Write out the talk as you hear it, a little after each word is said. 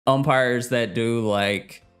umpires that do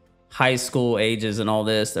like high school ages and all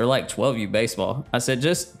this, they're like 12U baseball. I said,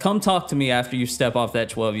 just come talk to me after you step off that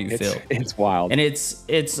 12U field. It's wild. And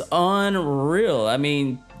it's unreal. I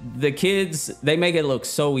mean, the kids, they make it look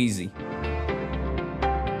so easy.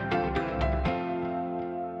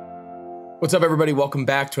 What's up, everybody? Welcome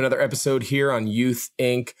back to another episode here on Youth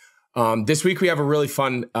Inc. This week we have a really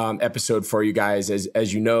fun episode for you guys.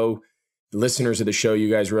 As you know, the listeners of the show, you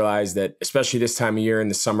guys realize that especially this time of year in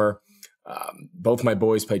the summer, both my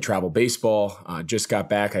boys play travel baseball. Just got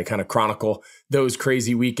back. I kind of chronicle those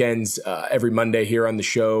crazy weekends every Monday here on the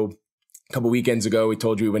show. A couple weekends ago, we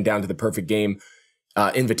told you we went down to the Perfect Game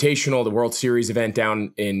Invitational, the World Series event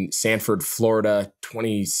down in Sanford, Florida.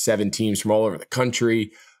 27 teams from all over the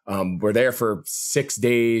country. We're there for 6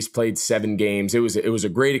 days, played 7 games. It was a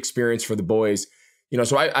great experience for the boys. You know,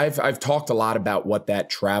 so I've talked a lot about what that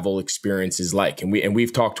travel experience is like, and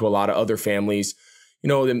we've talked to a lot of other families, you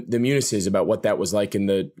know, the Munises about what that was like in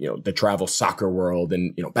the travel soccer world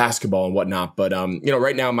and basketball and whatnot. But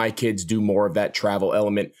right now my kids do more of that travel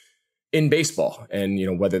element in baseball,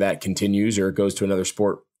 and whether that continues or it goes to another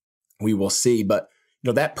sport, we will see. But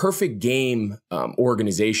that Perfect Game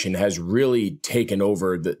organization has really taken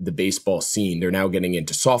over the baseball scene. They're now getting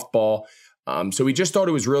into softball. So we just thought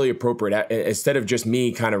it was really appropriate. Instead of just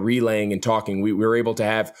me kind of relaying and talking, we were able to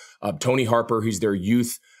have Tony Harper, who's their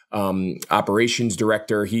youth operations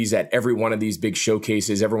director. He's at every one of these big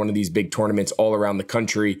showcases, every one of these big tournaments all around the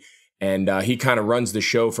country. And he kind of runs the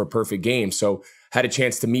show for Perfect Game. So had a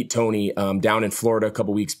chance to meet Tony down in Florida a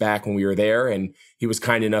couple weeks back when we were there, and he was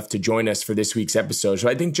kind enough to join us for this week's episode. So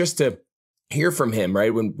I think just to hear from him,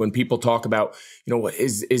 right, when people talk about,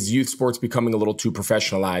 is youth sports becoming a little too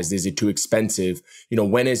professionalized? Is it too expensive?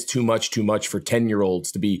 When is too much for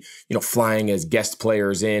 10-year-olds to be, flying as guest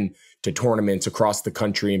players in to tournaments across the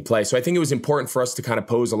country and play? So I think it was important for us to kind of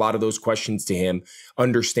pose a lot of those questions to him,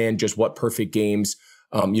 understand just what Perfect Game's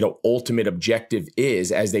ultimate objective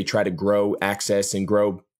is as they try to grow access and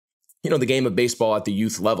grow, the game of baseball at the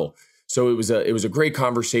youth level. So it was a great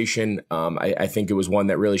conversation. I think it was one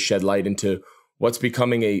that really shed light into what's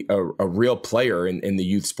becoming a real player in the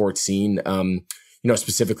youth sports scene,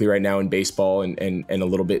 specifically right now in baseball and a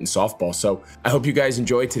little bit in softball. So I hope you guys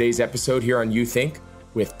enjoyed today's episode here on Youth Inc.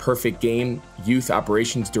 with Perfect Game Youth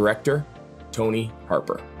Operations Director, Tony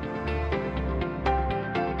Harper.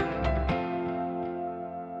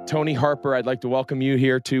 Tony Harper, I'd like to welcome you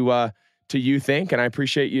here to Youth Inc. And I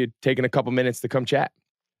appreciate you taking a couple minutes to come chat.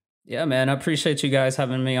 Yeah, man, I appreciate you guys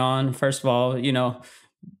having me on. First of all,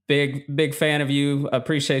 big fan of you. I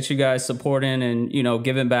appreciate you guys supporting and,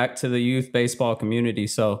 giving back to the youth baseball community.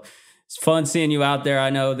 So it's fun seeing you out there. I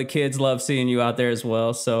know the kids love seeing you out there as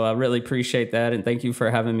well. So I really appreciate that. And thank you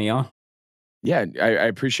for having me on. Yeah, I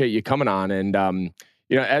appreciate you coming on. And,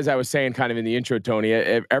 as I was saying kind of in the intro, Tony,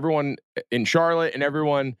 everyone in Charlotte and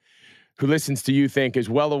everyone who listens to You Think is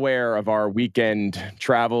well aware of our weekend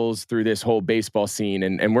travels through this whole baseball scene,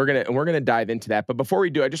 and we're gonna dive into that. But before we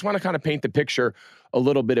do, I just want to kind of paint the picture a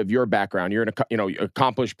little bit of your background. You're an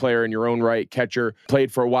accomplished player in your own right, catcher,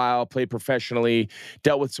 played for a while, played professionally,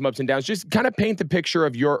 dealt with some ups and downs. Just kind of paint the picture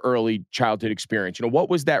of your early childhood experience. What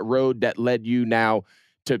was that road that led you now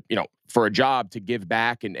to for a job to give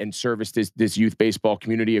back and service this youth baseball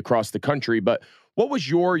community across the country? But what was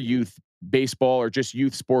your youth baseball or just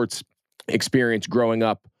youth sports experience growing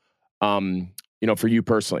up, for you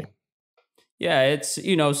personally? Yeah, it's,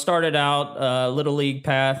 started out little league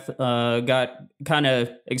path, got kind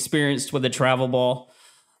of experienced with the travel ball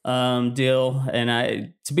deal.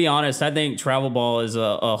 And to be honest, I think travel ball is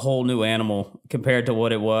a whole new animal compared to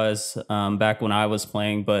what it was back when I was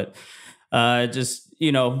playing. But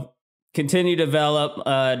continue to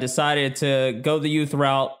develop, decided to go the youth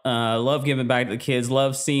route, love giving back to the kids,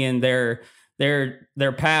 love seeing their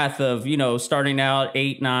path of, starting out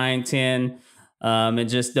 8, 9, 10, and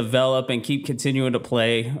just develop and keep continuing to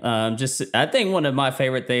play. I think one of my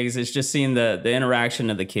favorite things is just seeing the interaction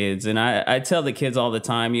of the kids. And I tell the kids all the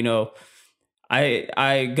time,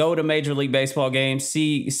 I go to Major League Baseball games,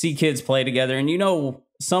 see kids play together, and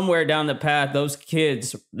somewhere down the path, those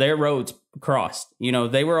kids, their roads crossed.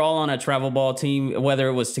 They were all on a travel ball team, whether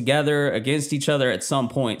it was together, against each other at some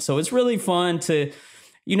point. So it's really fun to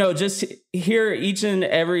just hear each and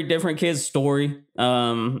every different kid's story.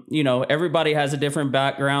 Everybody has a different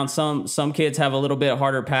background. Some kids have a little bit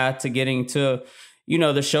harder path to getting to,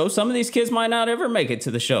 the show. Some of these kids might not ever make it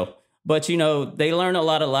to the show, but, they learn a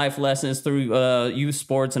lot of life lessons through youth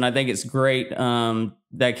sports. And I think it's great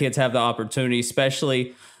that kids have the opportunity,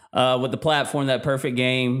 especially with the platform that Perfect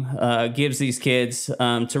Game gives these kids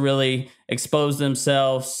to really expose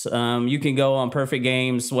themselves. You can go on Perfect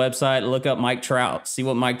Game's website, look up Mike Trout, see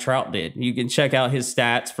what Mike Trout did. You can check out his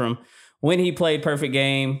stats from when he played Perfect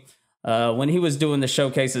Game, when he was doing the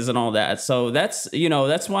showcases and all that. So that's,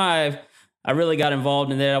 that's why I really got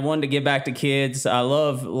involved in that. I wanted to get back to kids. I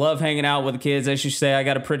love hanging out with the kids. As you say, I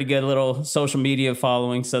got a pretty good little social media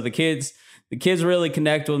following. So the kids really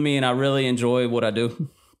connect with me, and I really enjoy what I do.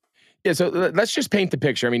 Yeah, so let's just paint the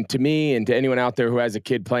picture. I mean, to me and to anyone out there who has a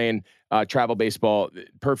kid playing travel baseball,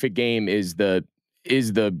 Perfect Game is the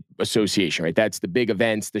association, right? That's the big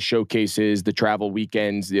events, the showcases, the travel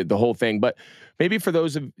weekends, the whole thing. But maybe for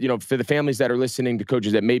those of, for the families that are listening, to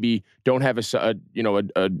coaches that maybe don't have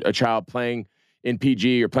a child playing in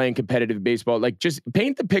PG or playing competitive baseball, like, just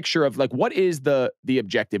paint the picture of, like, what is the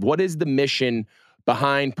objective? What is the mission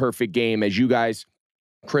behind Perfect Game as you guys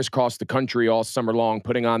crisscross the country all summer long,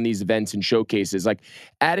 putting on these events and showcases? Like,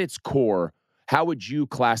 at its core, how would you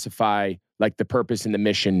classify, like, the purpose and the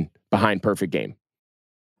mission behind Perfect Game?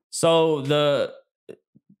 So the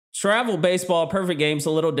travel baseball Perfect Game's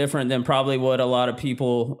a little different than probably what a lot of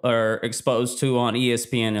people are exposed to on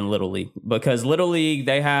ESPN and Little League, because Little League,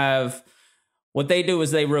 what they do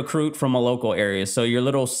is they recruit from a local area. So your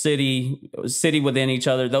little city within each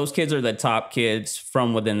other, those kids are the top kids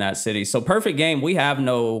from within that city. So Perfect Game, we have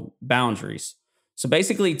no boundaries. So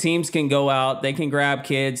basically teams can go out, they can grab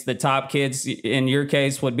kids, the top kids in your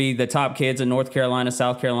case would be the top kids in North Carolina,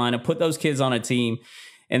 South Carolina, put those kids on a team,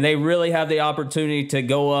 and they really have the opportunity to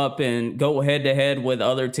go up and go head to head with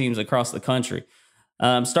other teams across the country.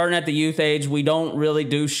 Starting at the youth age, we don't really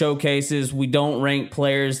do showcases. We don't rank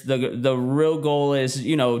players. The real goal is,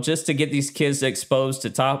 just to get these kids exposed to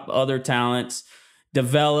top other talents,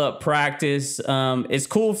 develop, practice. It's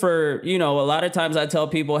cool for, a lot of times I tell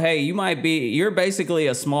people, hey, you're basically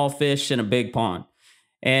a small fish in a big pond.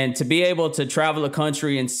 And to be able to travel the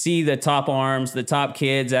country and see the top arms, the top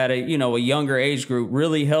kids at a younger age group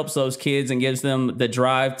really helps those kids and gives them the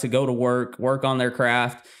drive to go to work on their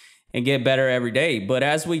craft, and get better every day. But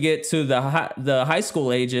as we get to the high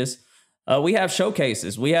school ages, we have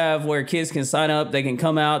showcases. We have where kids can sign up, they can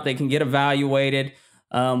come out, they can get evaluated.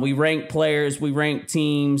 We rank players, we rank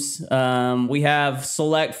teams. We have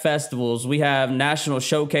select festivals. We have national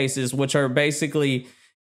showcases, which are basically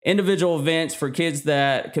individual events for kids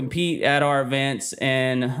that compete at our events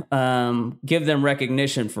and give them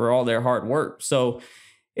recognition for all their hard work. So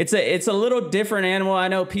it's a little different animal. I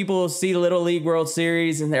know people see Little League World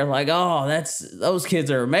Series and they're like, oh, those kids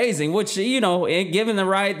are amazing, which, given the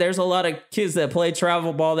right, there's a lot of kids that play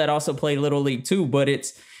travel ball that also play Little League too, but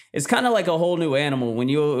it's kind of like a whole new animal when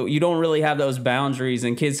you don't really have those boundaries,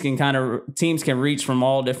 and teams can reach from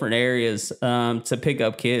all different areas to pick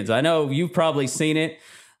up kids. I know you've probably seen it.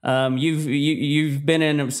 You've been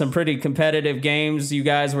in some pretty competitive games. You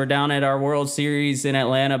guys were down at our World Series in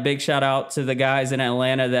Atlanta. Big shout out to the guys in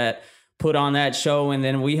Atlanta that put on that show. And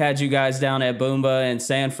then we had you guys down at Boomba and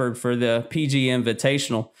Sanford for the PG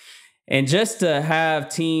Invitational. And just to have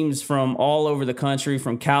teams from all over the country,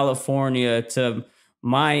 from California to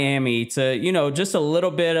Miami to, just a little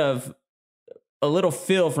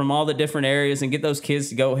feel from all the different areas, and get those kids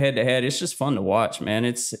to go head to head. It's just fun to watch, man.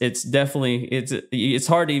 It's definitely, it's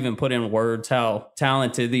hard to even put in words how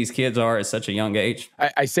talented these kids are at such a young age.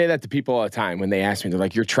 I say that to people all the time when they ask me, they're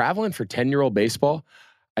like, you're traveling for 10-year-old baseball?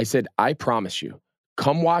 I said, I promise you,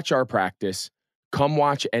 come watch our practice, come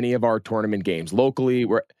watch any of our tournament games locally,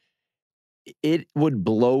 where it would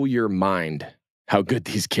blow your mind how good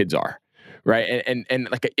these kids are. Right. And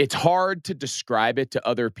like, it's hard to describe it to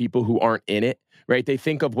other people who aren't in it. Right. They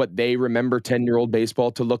think of what they remember 10-year-old baseball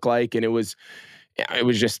to look like. And it was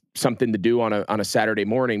just something to do on a Saturday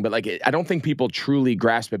morning. But, like, I don't think people truly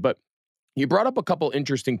grasp it. But you brought up a couple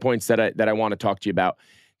interesting points that I want to talk to you about,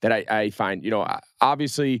 that I find,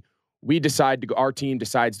 obviously our team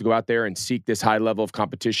decides to go out there and seek this high level of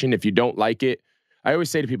competition. If you don't like it, I always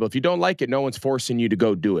say to people, if you don't like it, no one's forcing you to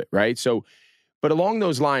go do it. Right. So, but along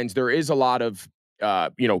those lines, there is a lot of,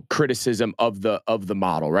 criticism of the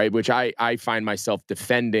model, right? Which I find myself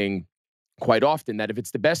defending quite often, that if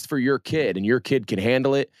it's the best for your kid and your kid can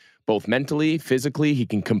handle it, both mentally, physically, he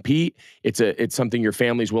can compete, it's something your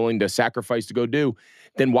family's willing to sacrifice to go do,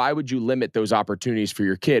 then why would you limit those opportunities for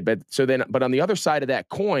your kid? But on the other side of that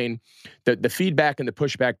coin, the feedback and the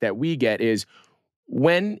pushback that we get is,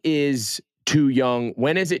 when is too young?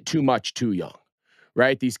 When is it too much too young?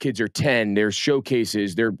 right? These kids are 10, there's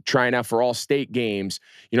showcases, they're trying out for all state games.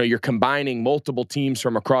 You know, you're combining multiple teams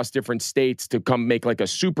from across different states to come make like a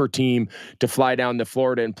super team to fly down to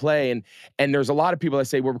Florida and play. And there's a lot of people that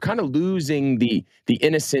say we're kind of losing the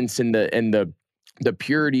innocence and the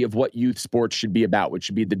purity of what youth sports should be about, which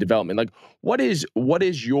should be the development. Like, what is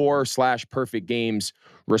your /perfect games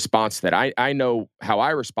response to that? I know how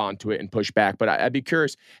I respond to it and push back, but I'd be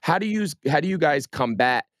curious, how do you guys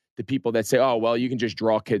combat the people that say, oh, well, you can just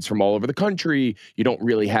draw kids from all over the country. You don't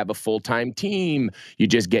really have a full-time team. You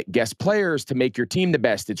just get guest players to make your team the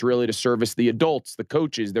best. It's really to service the adults, the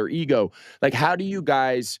coaches, their ego. Like, how do you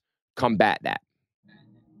guys combat that?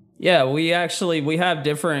 Yeah, we have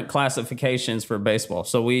different classifications for baseball.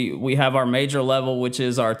 So we have our major level, which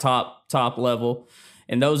is our top level.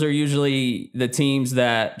 And those are usually the teams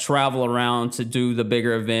that travel around to do the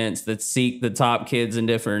bigger events, that seek the top kids in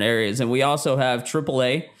different areas. And we also have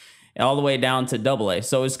AAA all the way down to AA.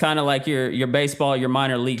 So it's kind of like your baseball, your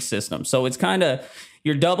minor league system. So it's kind of,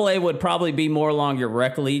 your AA would probably be more along your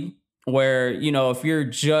rec league, where, you know, if you're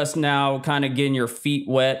just now kind of getting your feet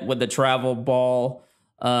wet with the travel ball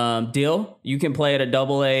deal, you can play at a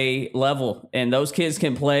AA level, and those kids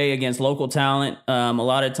can play against local talent. A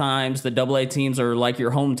lot of times the AA teams are like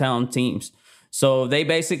your hometown teams. So they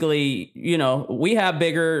basically, you know, we have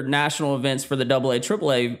bigger national events for the AA,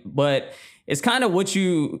 AAA, but it's kind of what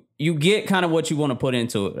you get, kind of what you want to put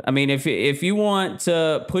into it. I mean, if you want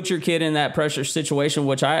to put your kid in that pressure situation,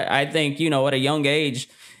 which I think, you know, at a young age,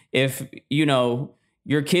 if, you know,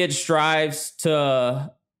 your kid strives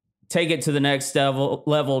to take it to the next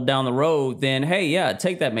level down the road, then hey, yeah,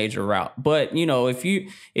 take that major route. But, you know, if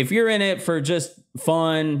you're in it for just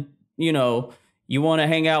fun, you know, you want to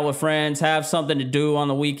hang out with friends, have something to do on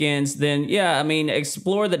the weekends, then yeah, I mean,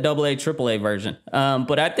 explore the AA, AAA version.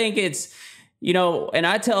 But I think it's, you know, and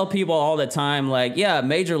I tell people all the time, like, yeah,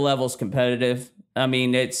 major level's competitive. I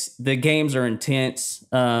mean, the games are intense.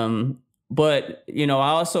 But, you know, I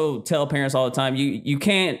also tell parents all the time, you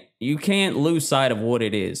can't lose sight of what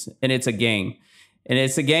it is. And it's a game. And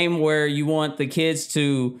it's a game where you want the kids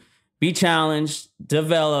to be challenged,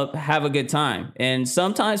 develop, have a good time. And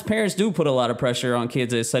sometimes parents do put a lot of pressure on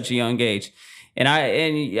kids at such a young age. And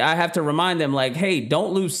I have to remind them, like, hey,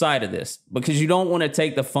 don't lose sight of this, because you don't want to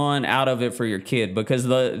take the fun out of it for your kid, because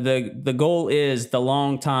the goal is the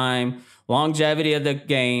longevity of the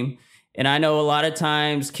game. And I know a lot of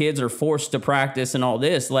times kids are forced to practice and all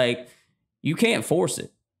this. Like, you can't force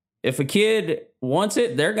it. If a kid wants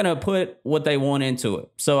it, they're going to put what they want into it.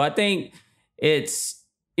 So I think it's,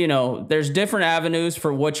 you know, there's different avenues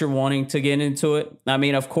for what you're wanting to get into it. I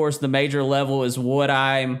mean, of course, the major level is what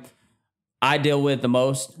I deal with the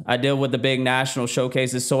most. I deal with the big national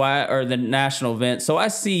showcases, or the national events. So I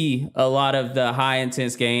see a lot of the high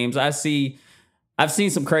intense games. I've seen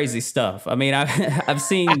some crazy stuff. I mean, I've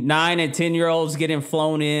seen 9 and 10-year-olds getting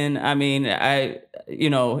flown in. I mean, you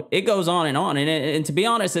know, it goes on. And to be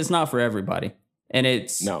honest, it's not for everybody. And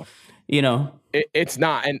it's, no, you know, it's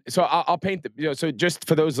not. And so I'll paint so just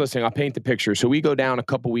for those listening, I'll paint the picture. So we go down a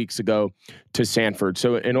couple weeks ago to Sanford.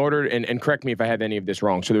 So in order, and correct me if I have any of this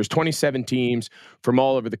wrong. So there's 27 teams from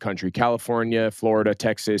all over the country: California, Florida,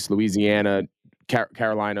 Texas, Louisiana,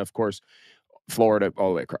 Carolina, of course, Florida, all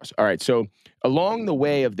the way across. All right. So along the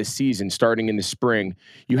way of the season, starting in the spring,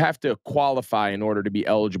 you have to qualify in order to be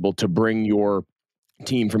eligible to bring your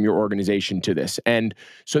team from your organization to this. And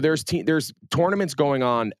so there's tournaments going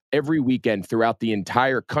on every weekend throughout the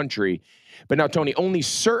entire country. But now, Tony, only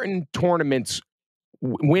certain tournaments,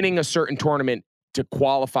 winning a certain tournament to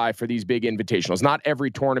qualify for these big invitationals. Not every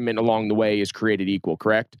tournament along the way is created equal,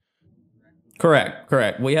 correct?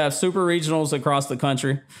 Correct. We have super regionals across the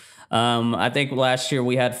country. I think last year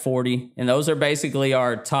we had 40, and those are basically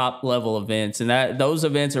our top level events. And those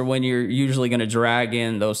events are when you're usually going to drag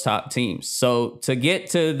in those top teams. So to get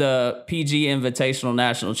to the PG Invitational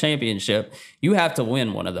National Championship, you have to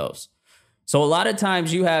win one of those. So a lot of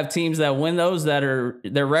times you have teams that win those their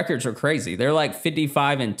records are crazy. They're like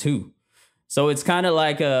 55-2. So it's kind of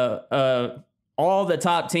like all the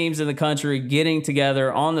top teams in the country getting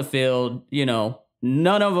together on the field. You know,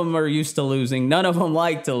 none of them are used to losing. None of them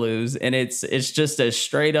like to lose. And it's just a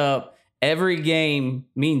straight up, every game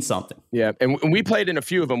means something. Yeah. And we played in a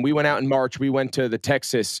few of them. We went out in March. We went to the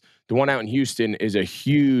Texas. The one out in Houston is a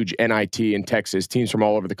huge NIT in Texas. Teams from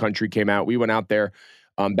all over the country came out. We went out there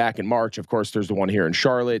back in March. Of course, there's the one here in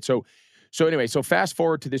Charlotte. So anyway, so fast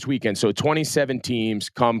forward to this weekend. So 27 teams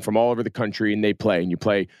come from all over the country and they play. And you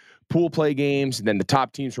play pool play games, and then the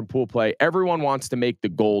top teams from pool play, everyone wants to make the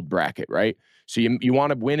gold bracket, right? So you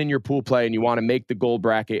want to win in your pool play and you want to make the gold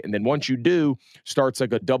bracket. And then once you do, starts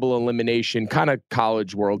like a double elimination, kind of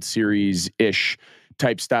College World Series-ish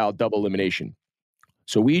type style double elimination.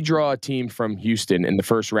 So we draw a team from Houston in the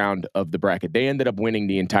first round of the bracket. They ended up winning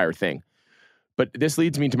the entire thing. But this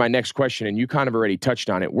leads me to my next question, and you kind of already touched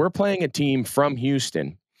on it. We're playing a team from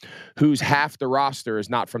Houston whose half the roster is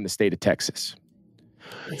not from the state of Texas.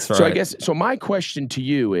 That's So right. I guess, so my question to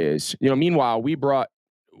you is, meanwhile, we brought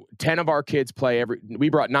 10 of our kids we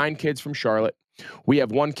brought 9 kids from Charlotte. We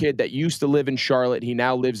have one kid that used to live in Charlotte. He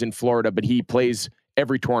now lives in Florida, but he plays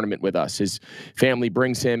every tournament with us. His family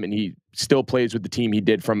brings him, and he still plays with the team he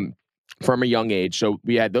did from a young age. So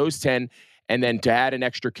we had those 10. And then to add an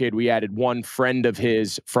extra kid, we added one friend of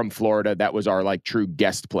his from Florida. That was our like true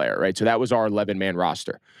guest player, right? So that was our 11-man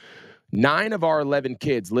roster. 9 of our 11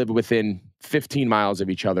 kids live within 15 miles of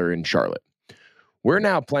each other in Charlotte. We're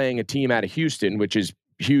now playing a team out of Houston, which is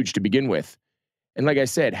huge to begin with. And like I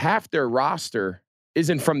said, half their roster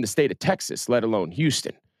isn't from the state of Texas, let alone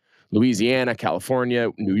Houston, Louisiana, California,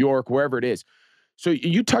 New York, wherever it is. So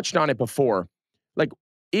you touched on it before. Like,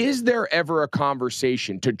 is there ever a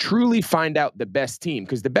conversation to truly find out the best team?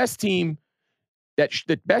 Because the best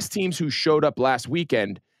teams who showed up last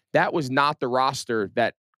weekend, that was not the roster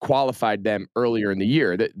that qualified them earlier in the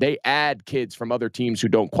year. That they add kids from other teams who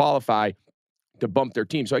don't qualify to bump their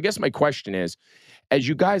team. So I guess my question is, as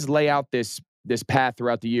you guys lay out this path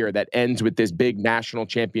throughout the year that ends with this big national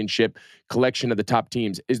championship collection of the top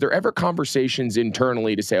teams, is there ever conversations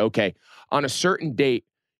internally to say, okay, on a certain date,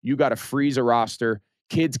 you got to freeze a roster.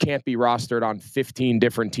 Kids can't be rostered on 15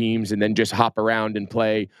 different teams and then just hop around and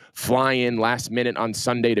play, fly in last minute on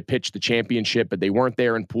Sunday to pitch the championship, but they weren't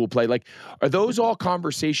there in pool play. Like, are those all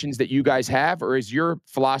conversations that you guys have, or is your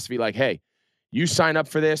philosophy like, hey, you sign up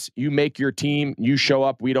for this, you make your team, you show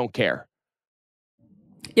up, we don't care?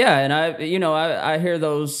 Yeah, and I hear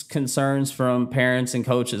those concerns from parents and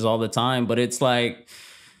coaches all the time, but it's like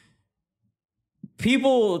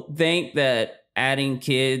people think that adding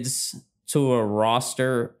kids to a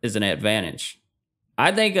roster is an advantage.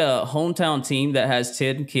 I think a hometown team that has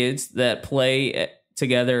 10 kids that play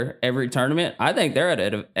together every tournament, I think they're at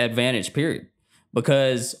an advantage, period.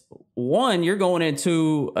 Because one, you're going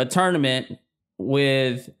into a tournament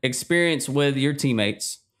with experience with your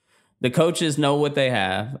teammates. The coaches know what they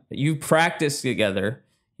have. You practice together.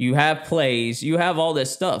 You have plays. You have all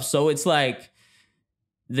this stuff. So it's like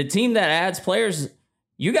the team that adds players,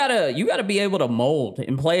 you gotta be able to mold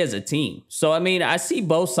and play as a team. So I mean, I see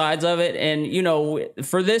both sides of it. And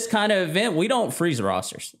for this kind of event, we don't freeze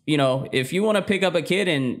rosters. If you want to pick up a kid,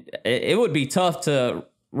 and it would be tough to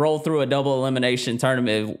roll through a double elimination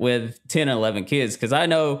tournament with 10 and 11 kids, because I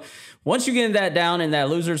know once you get that down in that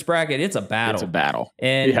losers bracket, it's a battle. It's a battle.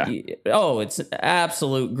 And it's an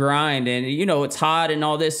absolute grind. And it's hot and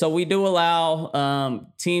all this. So we do allow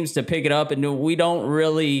teams to pick it up, and we don't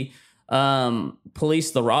really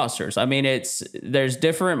police the rosters. I mean, there's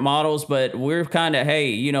different models, but we're kind of,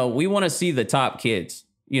 hey, we want to see the top kids.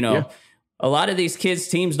 A lot of these kids'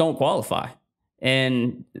 teams don't qualify.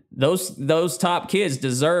 And those top kids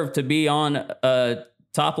deserve to be on a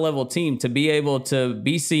top level team, to be able to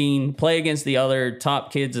be seen, play against the other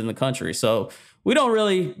top kids in the country. So we don't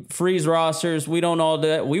really freeze rosters. We don't all do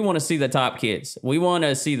that. We want to see the top kids. We want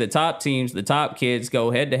to see the top teams, the top kids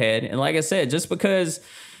go head to head. And like I said, just because,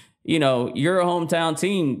 you're a hometown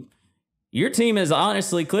team, your team has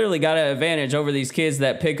honestly clearly got an advantage over these kids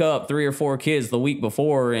that pick up 3 or 4 kids the week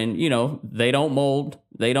before, and they don't mold,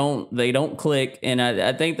 they don't click, and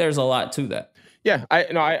I think there's a lot to that. Yeah,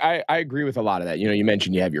 I agree with a lot of that. You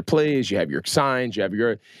mentioned you have your plays, you have your signs, you have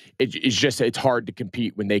your. It's hard to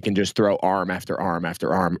compete when they can just throw arm after arm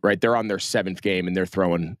after arm. Right, they're on their 7th game and they're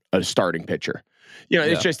throwing a starting pitcher.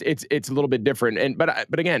 It's just it's a little bit different.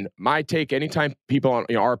 But again, my take, anytime people on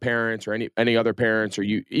our parents or any other parents, or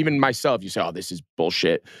you, even myself, you say, oh, this is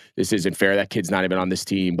bullshit, this isn't fair, that kid's not even on this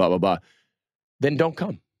team, blah blah blah, then don't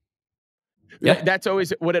come. Yeah. That's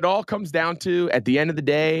always what it all comes down to at the end of the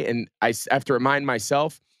day. And I have to remind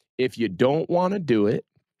myself, if you don't want to do it,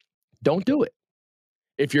 don't do it.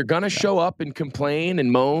 If you're going to show up and complain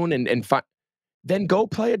and moan then go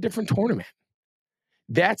play a different tournament.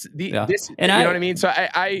 That's this, and you know what I mean? So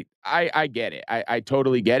I get it. I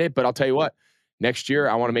totally get it. But I'll tell you what, next year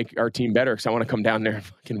I want to make our team better because I want to come down there and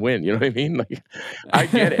fucking win. You know what I mean? Like, I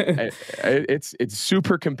get it. It's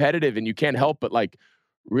super competitive, and you can't help but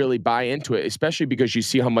really buy into it, especially because you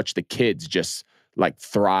see how much the kids just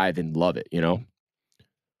thrive and love it.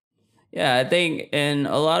 Yeah, I think, and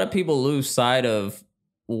a lot of people lose sight of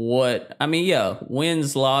what I mean, yeah,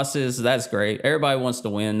 wins, losses, that's great. Everybody wants to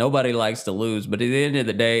win. Nobody likes to lose. But at the end of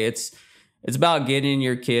the day, it's about getting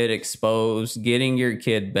your kid exposed, getting your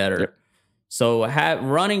kid better. Yep. So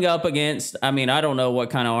running up against, I mean, I don't know what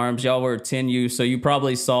kind of arms y'all were 10U, so you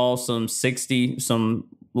probably saw some 60, some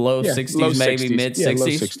low 60s, maybe 60s. mid 60s. Yeah, low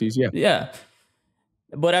 60s, yeah. Yeah.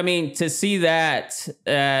 But I mean, to see that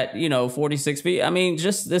at, 46 feet, I mean,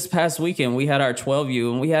 just this past weekend, we had our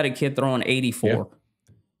 12U and we had a kid throwing 84.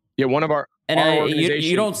 Yeah, one of our organization,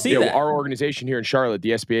 you don't see that. Our organization here in Charlotte,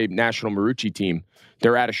 the SBA National Marucci team,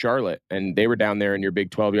 they're out of Charlotte, and they were down there in your Big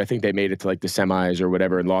 12U. I think they made it to like the semis or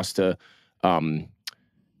whatever and lost to,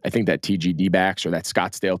 I think that TGD backs or that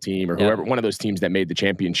Scottsdale team or whoever, one of those teams that made the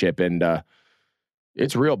championship. And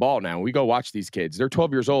it's real ball now. We go watch these kids. They're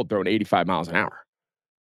 12 years old throwing 85 miles an hour.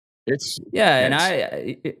 It's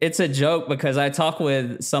it's a joke because I talk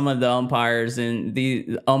with some of the umpires, and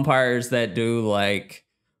the umpires that do like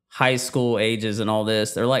high school ages and all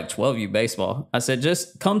this, they're like 12U baseball. I said,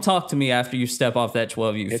 just come talk to me after you step off that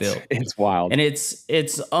 12U field. It's wild. And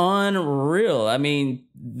it's unreal. I mean,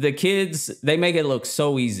 the kids, they make it look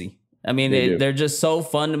so easy. I mean, they're just so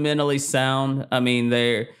fundamentally sound. I mean,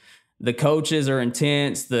 the coaches are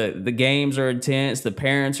intense. The games are intense. The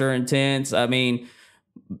parents are intense. I mean,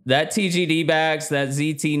 that TGD backs, that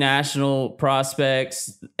ZT National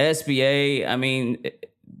prospects, SBA, I mean,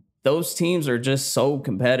 those teams are just so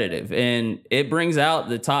competitive, and it brings out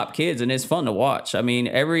the top kids, and it's fun to watch. I mean,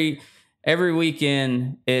 every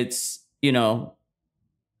weekend, it's,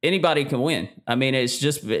 anybody can win. I mean, it's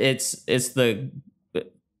just, it's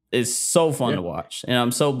so fun to watch. And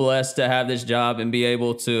I'm so blessed to have this job and be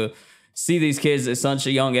able to see these kids at such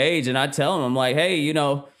a young age. And I tell them, I'm like, hey,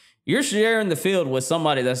 you're sharing the field with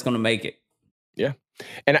somebody that's going to make it. Yeah.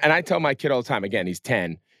 And I tell my kid all the time, again, he's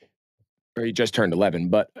 10, or he just turned 11,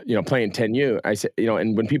 but, playing 10U, I said,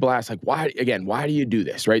 and when people ask, like, why do you do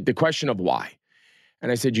this, right? The question of why.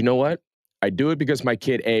 And I said, you know what? I do it because my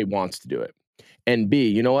kid, A, wants to do it. And B,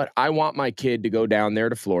 you know what? I want my kid to go down there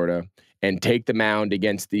to Florida and take the mound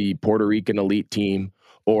against the Puerto Rican elite team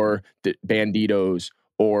or the Banditos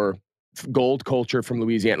or Gold Culture from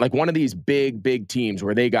Louisiana, like one of these big teams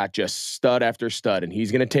where they got just stud after stud, and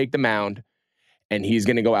he's going to take the mound and he's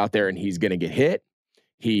going to go out there and he's going to get hit.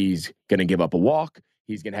 He's going to give up a walk.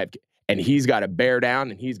 He's going to and he's got to bear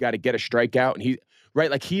down, and he's got to get a strikeout.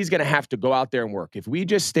 And he's going to have to go out there and work. If we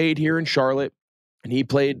just stayed here in Charlotte and he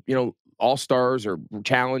played, All-Stars or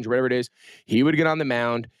Challenge, whatever it is, he would get on the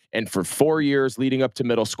mound. And for 4 years leading up to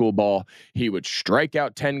middle school ball, he would strike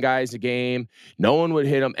out 10 guys a game. No one would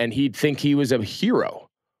hit him, and he'd think he was a hero.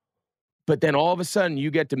 But then all of a sudden,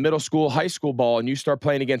 you get to middle school, high school ball, and you start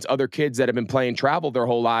playing against other kids that have been playing travel their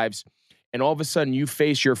whole lives. And all of a sudden, you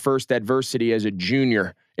face your first adversity as a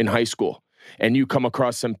junior in high school, and you come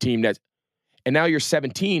across some team and now you're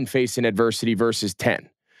 17 facing adversity versus 10.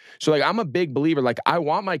 So, like, I'm a big believer. Like, I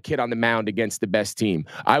want my kid on the mound against the best team.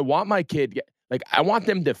 I want my kid, I want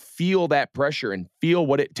them to feel that pressure and feel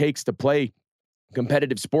what it takes to play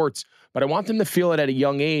competitive sports. But I want them to feel it at a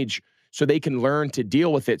young age so they can learn to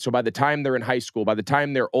deal with it. So by the time they're in high school, by the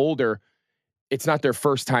time they're older, it's not their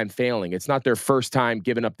first time failing. It's not their first time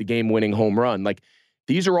giving up the game-winning home run. Like,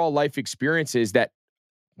 these are all life experiences that,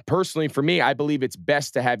 personally, for me, I believe it's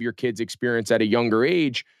best to have your kids experience at a younger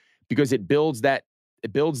age, because it builds that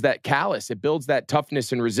callus, it builds that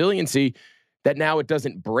toughness and resiliency that now it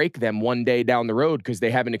doesn't break them one day down the road because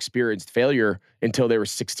they haven't experienced failure until they were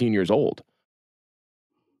 16 years old.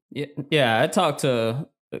 Yeah, I talk to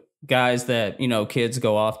guys that, kids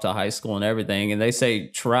go off to high school and everything, and they say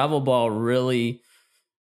travel ball really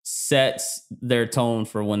sets their tone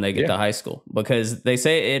for when they get to high school, because they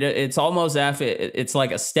say it's almost it's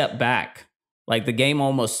like a step back. Like, the game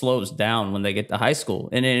almost slows down when they get to high school.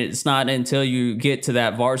 And it's not until you get to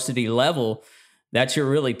that varsity level that you're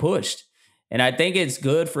really pushed. And I think it's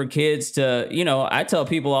good for kids to, I tell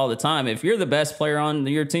people all the time, if you're the best player on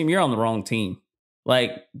your team, you're on the wrong team.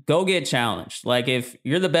 Like, go get challenged. Like, if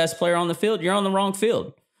you're the best player on the field, you're on the wrong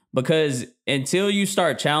field. Because until you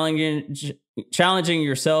start challenging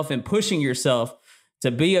yourself and pushing yourself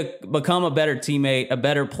to become a better teammate, a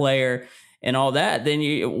better player, and all that, then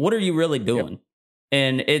what are you really doing? Yep.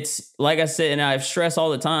 And it's, like I said, and I've stressed all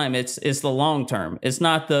the time, it's the long term. It's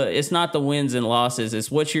not the wins and losses. It's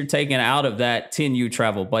what you're taking out of that 10U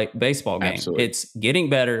travel baseball game. Absolutely. It's getting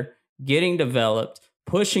better, getting developed,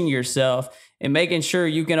 pushing yourself, and making sure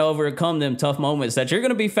you can overcome them tough moments that you're going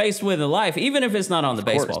to be faced with in life, even if it's not on the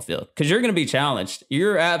baseball field, because you're going to be challenged.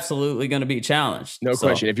 You're absolutely going to be challenged. No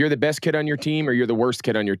question. If you're the best kid on your team or you're the worst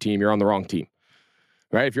kid on your team, you're on the wrong team.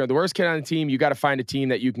 right? If you're the worst kid on the team, you got to find a team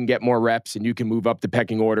that you can get more reps and you can move up the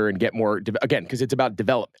pecking order and get more, again, because it's about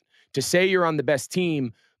development. To say you're on the best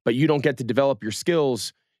team, but you don't get to develop your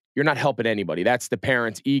skills, you're not helping anybody. That's the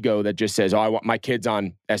parent's ego that just says, oh, I want my kids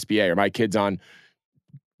on SBA or my kids on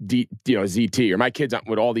ZT or my kids on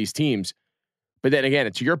with all these teams. But then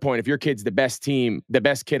again, to your point, if your kid's the best team, the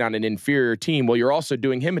best kid on an inferior team, well, you're also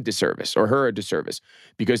doing him a disservice or her a disservice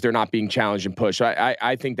because they're not being challenged and pushed.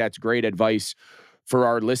 I think that's great advice for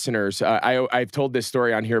our listeners. I've told this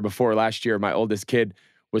story on here before. Last year, my oldest kid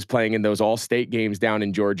was playing in those all-state games down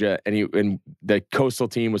in Georgia, and the coastal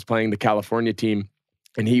team was playing the California team,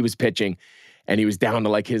 and he was pitching, and he was down to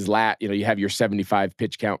like his you have your 75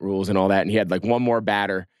 pitch count rules and all that, and he had like one more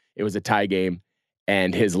batter. It was a tie game.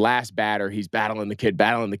 And his last batter, he's battling the kid,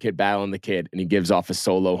 and he gives off a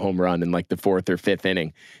solo home run in like the 4th or 5th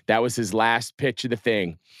inning. That was his last pitch of the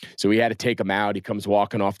thing. So we had to take him out. He comes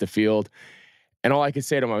walking off the field. And all I could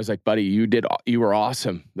say to him, I was like, buddy, you were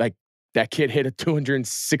awesome. Like, that kid hit a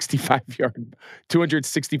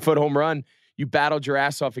 260-foot home run. You battled your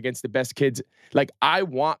ass off against the best kids. Like,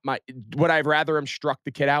 would I rather him struck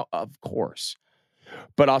the kid out? Of course.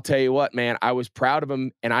 But I'll tell you what, man, I was proud of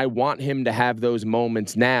him, and I want him to have those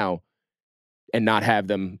moments now and not have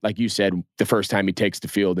them, like you said, the first time he takes the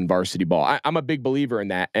field in varsity ball. I'm a big believer in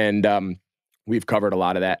that, and we've covered a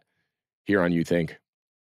lot of that here on You Think.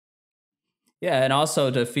 Yeah, and also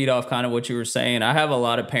to feed off kind of what you were saying, I have a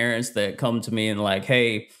lot of parents that come to me and like,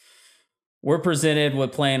 hey, we're presented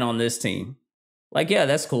with playing on this team. Like, yeah,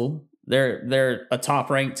 that's cool. They're a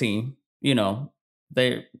top-ranked team.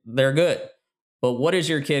 They're good. But what is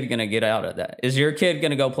your kid going to get out of that? Is your kid going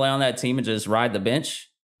to go play on that team and just ride the bench?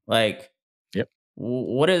 Like, yep.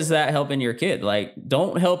 What is that helping your kid? Like,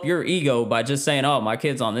 don't help your ego by just saying, oh, my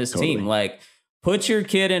kid's on this team. Like, put your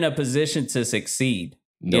kid in a position to succeed.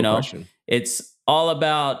 No question. It's all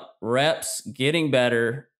about reps, getting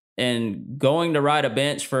better, and going to ride a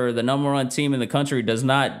bench for the #1 team in the country does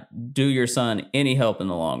not do your son any help in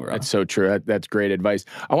the long run. That's so true. That's great advice.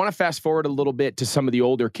 I want to fast forward a little bit to some of the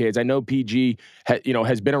older kids. I know PG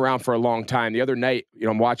has been around for a long time. The other night,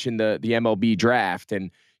 I'm watching the MLB draft,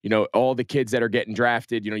 and all the kids that are getting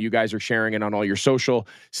drafted, you guys are sharing it on all your social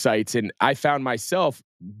sites, and I found myself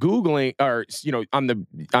Googling or on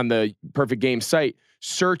the Perfect Game site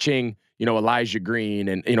searching Elijah Green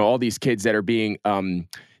and all these kids that are being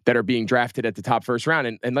drafted at the top first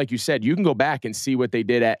round. And like you said, you can go back and see what they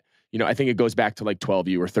did at, I think it goes back to like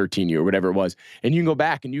 12U or 13U or whatever it was. And you can go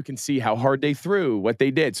back and you can see how hard they threw, what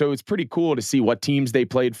they did. So it's pretty cool to see what teams they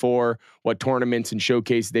played for, what tournaments and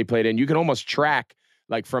showcases they played in. You can almost track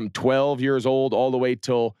like from 12 years old all the way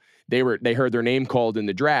till they heard their name called in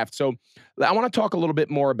the draft. So I want to talk a little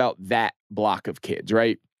bit more about that block of kids,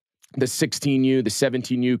 right? The 16U, the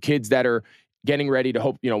 17U kids that are getting ready to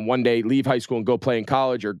hope, one day leave high school and go play in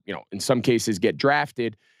college or, in some cases get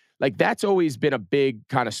drafted. Like, that's always been a big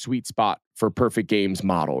kind of sweet spot for Perfect Games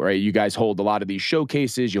model, right? You guys hold a lot of these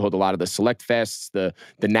showcases. You hold a lot of the Select Fests, the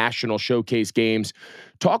national showcase games.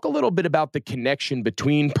 Talk a little bit about the connection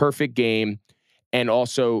between Perfect Game and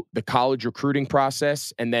also the college recruiting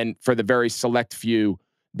process. And then for the very select few,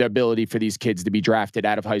 the ability for these kids to be drafted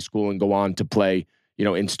out of high school and go on to play,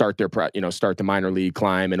 and start start the minor league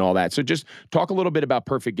climb and all that. So just talk a little bit about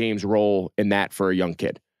Perfect Game's role in that for a young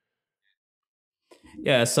kid.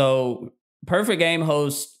 Yeah. So Perfect Game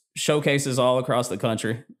hosts showcases all across the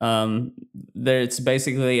country. It's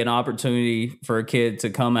basically an opportunity for a kid to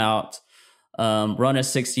come out, run a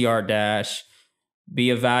 60-yard dash, be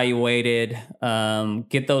evaluated,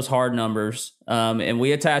 get those hard numbers. And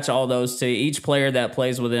we attach all those to each player that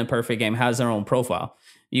plays within Perfect Game has their own profile.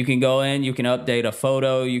 You can go in, you can update a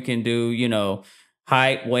photo, you can do,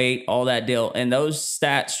 height, weight, all that deal. And those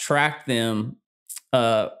stats track them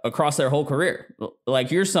across their whole career. Like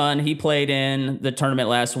your son, he played in the tournament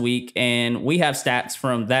last week, and we have stats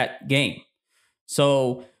from that game.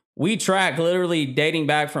 So we track literally dating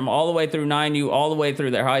back from all the way through 9U, all the way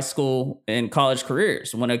through their high school and college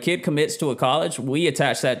careers. When a kid commits to a college, we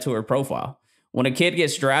attach that to her profile. When a kid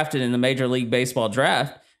gets drafted in the Major League Baseball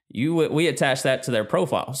draft, we attach that to their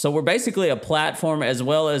profile. So we're basically a platform as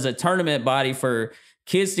well as a tournament body for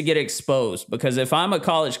kids to get exposed. Because if I'm a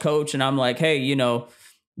college coach and I'm like, hey,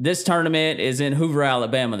 this tournament is in Hoover,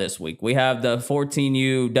 Alabama this week. We have the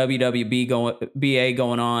 14U WWBA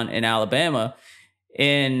going on in Alabama.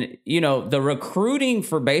 And, the recruiting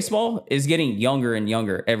for baseball is getting younger and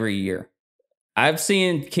younger every year. I've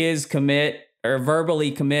seen kids commit or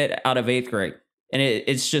verbally commit out of 8th grade. And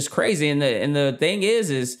it's just crazy. And the thing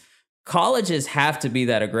is colleges have to be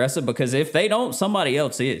that aggressive, because if they don't, somebody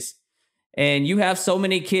else is. And you have so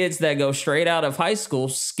many kids that go straight out of high school,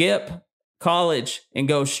 skip college, and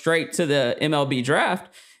go straight to the MLB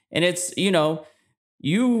draft. And it's,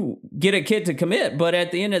 you get a kid to commit, but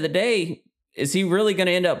at the end of the day, is he really going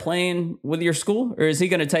to end up playing with your school, or is he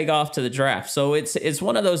going to take off to the draft? So it's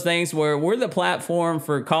one of those things where we're the platform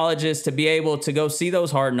for colleges to be able to go see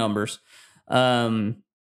those hard numbers. And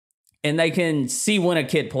they can see when a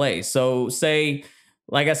kid plays. So say,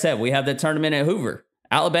 like I said, we have the tournament at Hoover.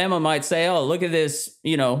 Alabama might say, oh, look at this,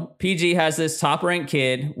 PG has this top ranked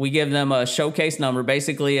kid. We give them a showcase number.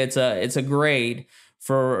 Basically, it's a grade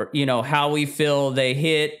for, how we feel they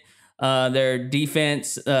hit, their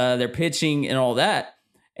defense, their pitching, and all that.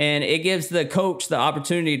 And it gives the coach the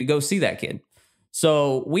opportunity to go see that kid.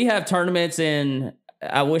 So we have tournaments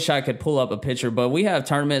I wish I could pull up a picture, but we have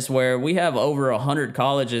tournaments where we have over 100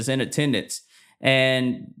 colleges in attendance,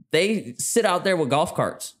 and they sit out there with golf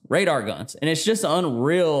carts, radar guns, and it's just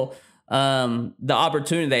unreal, the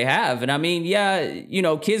opportunity they have. And I mean, yeah,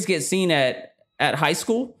 kids get seen at high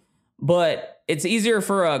school, but it's easier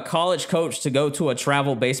for a college coach to go to a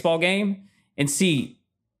travel baseball game and see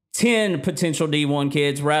 10 potential D1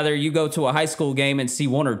 kids, rather you go to a high school game and see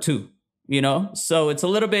 1 or 2. So it's a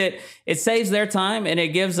little bit, it saves their time, and it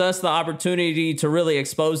gives us the opportunity to really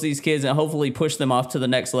expose these kids and hopefully push them off to the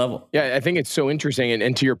next level. Yeah, I think it's so interesting.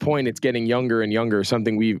 And to your point, it's getting younger and younger,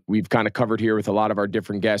 something we've kind of covered here with a lot of our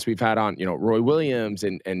different guests. We've had on, Roy Williams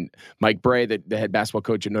and Mike Bray, the head basketball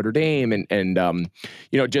coach at Notre Dame, and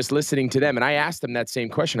just listening to them. And I asked them that same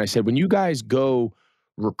question. I said, when you guys go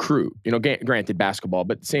recruit, granted basketball,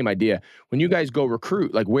 but same idea. When you guys go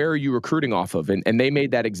recruit, like, where are you recruiting off of? And they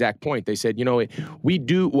made that exact point. They said,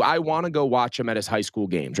 I want to go watch him at his high school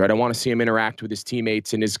games, right? I want to see him interact with his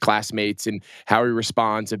teammates and his classmates and how he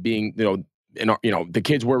responds of being, the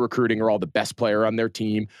kids we're recruiting are all the best player on their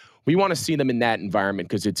team. We want to see them in that environment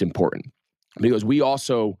because it's important. Because we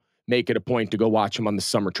also make it a point to go watch him on the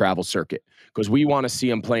summer travel circuit, because we want to see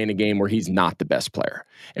him play in a game where he's not the best player.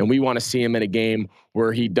 And we want to see him in a game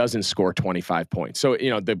where he doesn't score 25 points. So,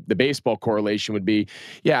 the baseball correlation would be,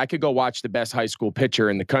 yeah, I could go watch the best high school pitcher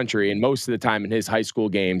in the country, and most of the time in his high school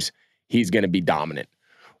games, he's going to be dominant.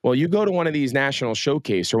 Well, you go to one of these national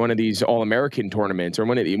showcase or one of these All-American tournaments or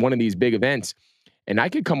one of these big events, and I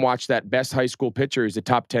could come watch that best high school pitcher as a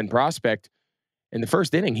top 10 prospect. In the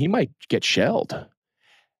first inning, he might get shelled.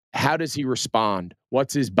 How does he respond?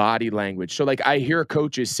 What's his body language? So, I hear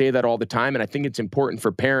coaches say that all the time, and I think it's important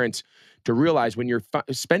for parents to realize when you're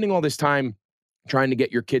spending all this time trying to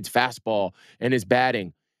get your kid's fastball and his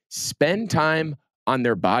batting, spend time on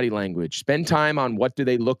their body language. Spend time on what do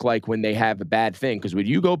they look like when they have a bad thing. Because when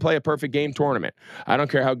you go play a perfect game tournament, I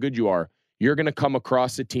don't care how good you are, you're going to come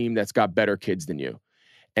across a team that's got better kids than you.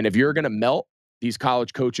 And if you're going to melt, these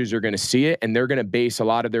college coaches are going to see it, and they're going to base a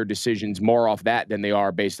lot of their decisions more off that than they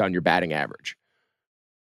are based on your batting average.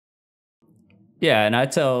 Yeah, and I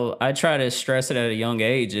try to stress it at a young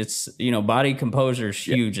age. It's, body composure is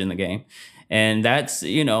huge in the game. And that's,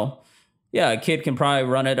 a kid can probably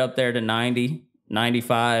run it up there to 90,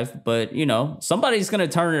 95, but, somebody's going to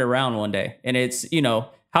turn it around one day. And it's,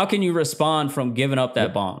 how can you respond from giving up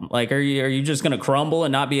that bomb? Like, are you just going to crumble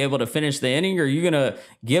and not be able to finish the inning? Or are you going to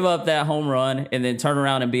give up that home run and then turn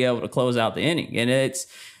around and be able to close out the inning? And it's,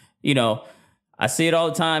 I see it all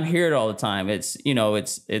the time, hear it all the time. It's,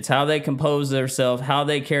 it's how they compose themselves, how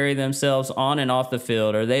they carry themselves on and off the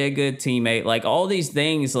field. Are they a good teammate? Like, all these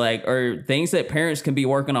things, are things that parents can be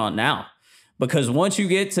working on now. Because once you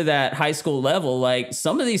get to that high school level,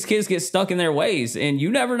 some of these kids get stuck in their ways, and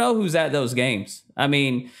you never know who's at those games. I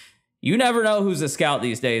mean, you never know who's a scout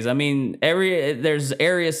these days. I mean, there's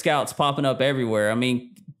area scouts popping up everywhere. I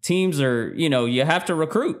mean, teams are, you have to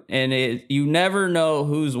recruit, and you never know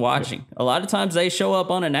who's watching. A lot of times they show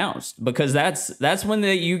up unannounced, because that's when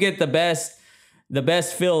you get the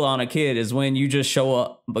best feel on a kid, is when you just show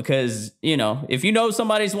up. Because, if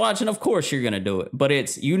somebody's watching, of course you're going to do it.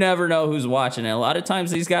 But you never know who's watching. And a lot of times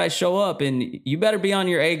these guys show up, and you better be on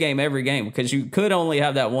your A game every game, because you could only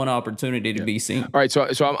have that one opportunity to be seen. All right. So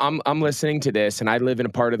I'm listening to this, and I live in a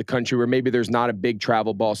part of the country where maybe there's not a big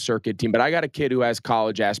travel ball circuit team, but I got a kid who has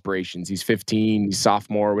college aspirations. He's 15, he's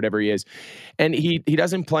sophomore, whatever he is. And he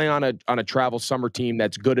doesn't play on a travel summer team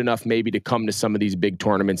that's good enough maybe to come to some of these big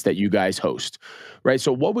tournaments that you guys host. Right.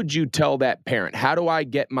 So what would you tell that parent? How do I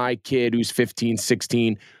get my kid who's 15,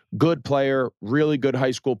 16, good player, really good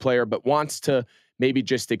high school player, but wants to maybe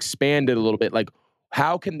just expand it a little bit? Like,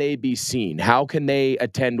 how can they be seen? How can they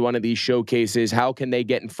attend one of these showcases? How can they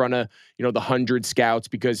get in front of, the 100 scouts?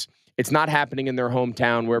 Because it's not happening in their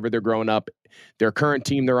hometown, wherever they're growing up. Their current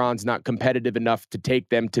team they're on is not competitive enough to take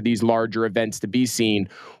them to these larger events to be seen.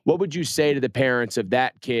 What would you say to the parents of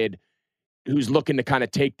that kid who's looking to kind of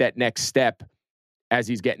take that next step as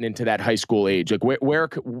he's getting into that high school age? Like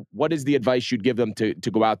what is the advice you'd give them to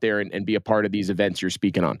go out there and be a part of these events you're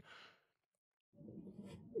speaking on?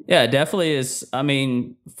 Yeah, it definitely is. I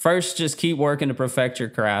mean, first, just keep working to perfect your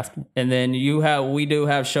craft. And then we do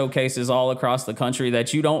have showcases all across the country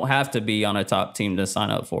that you don't have to be on a top team to sign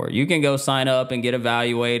up for. You can go sign up and get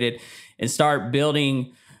evaluated and start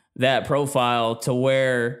building that profile to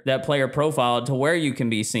where that player profile to where you can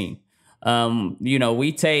be seen.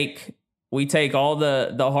 We take all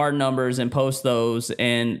the hard numbers and post those,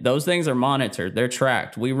 and those things are monitored. They're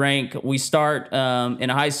tracked. We start in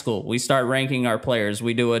high school. We start ranking our players.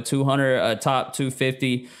 We do a top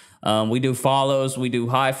 250. We do follows. We do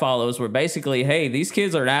high follows. Where basically, hey, these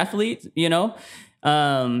kids are athletes,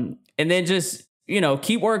 and then just,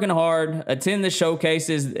 keep working hard, attend the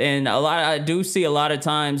showcases. And I do see a lot of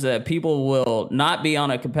times that people will not be on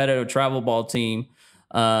a competitive travel ball team.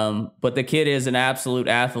 But the kid is an absolute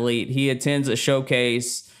athlete. He attends a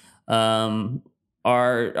showcase.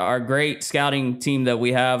 Our great scouting team that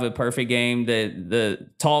we have at Perfect Game, the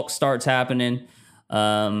talk starts happening.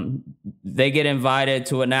 They get invited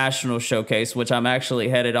to a national showcase, which I'm actually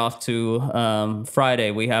headed off to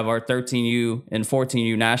Friday. We have our 13U and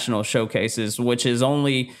 14U national showcases, which is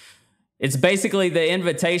it's basically the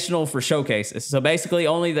invitational for showcases. So basically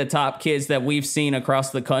only the top kids that we've seen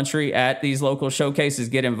across the country at these local showcases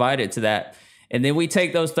get invited to that. And then we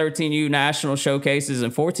take those 13U national showcases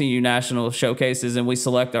and 14U national showcases, and we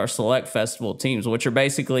select our select festival teams, which are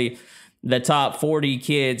basically the top 40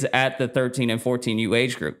 kids at the 13 and 14U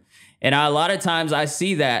age group. And a lot of times I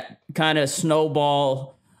see that kind of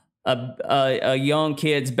snowball a young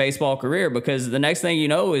kid's baseball career, because the next thing you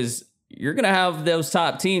know is you're going to have those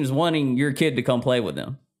top teams wanting your kid to come play with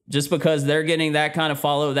them, just because they're getting that kind of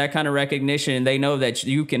follow, that kind of recognition, and they know that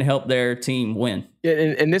you can help their team win. Yeah,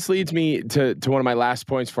 and this leads me to one of my last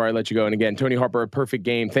points before I let you go. And again, Tony Harper, a Perfect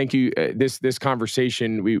Game. Thank you. This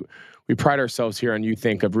conversation, we pride ourselves here on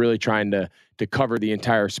YouThink of really trying to cover the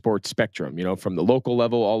entire sports spectrum, from the local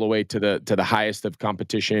level all the way to the highest of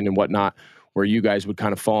competition and whatnot, where you guys would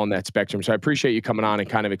kind of fall on that spectrum. So I appreciate you coming on and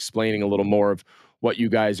kind of explaining a little more of what you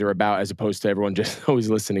guys are about, as opposed to everyone just always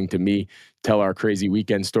listening to me tell our crazy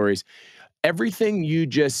weekend stories. Everything you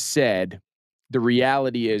just said, the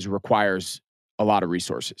reality is requires a lot of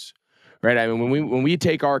resources, right? I mean, when we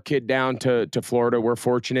take our kid down to Florida, we're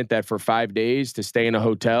fortunate that for 5 days to stay in a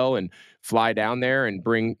hotel and fly down there and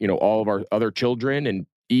bring, all of our other children and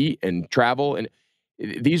eat and travel. And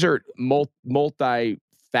these are multi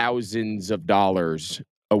thousands of dollars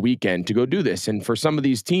a weekend to go do this. And for some of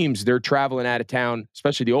these teams, they're traveling out of town,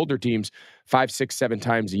 especially the older teams, 5, 6, 7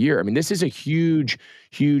 times a year. I mean, this is a huge,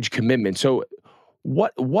 huge commitment. So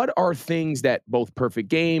what are things that both Perfect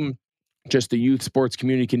Game, just the youth sports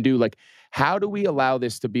community can do? Like, how do we allow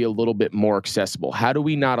this to be a little bit more accessible? How do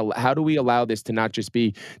we allow this to not just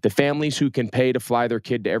be the families who can pay to fly their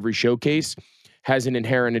kid to every showcase has an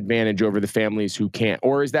inherent advantage over the families who can't?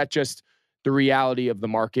 Or is that just the reality of the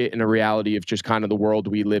market and a reality of just kind of the world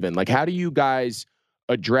we live in? Like, how do you guys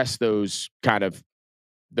address those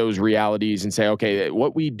realities and say, okay,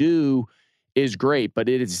 what we do is great, but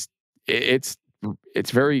it's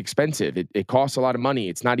very expensive. It costs a lot of money.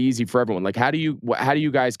 It's not easy for everyone. Like, how do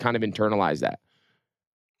you guys kind of internalize that?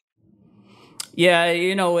 Yeah,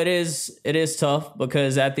 it is tough,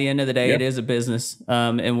 because at the end of the day, It is a business.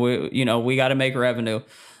 And we got to make revenue.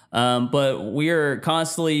 But we're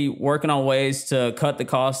constantly working on ways to cut the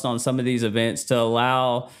cost on some of these events to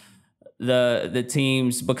allow the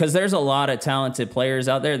teams, because there's a lot of talented players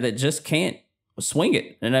out there that just can't swing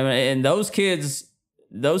it. And those kids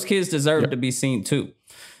deserve to be seen too.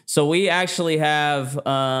 So we actually have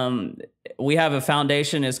a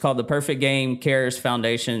foundation. It's called the Perfect Game Cares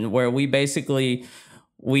Foundation, where we basically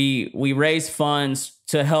we raise funds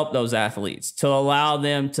to help those athletes, to allow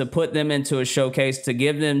them, to put them into a showcase, to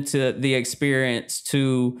give them to the experience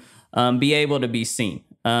to be able to be seen.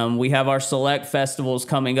 We have our select festivals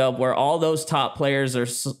coming up, where all those top players are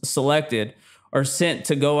selected or sent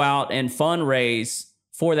to go out and fundraise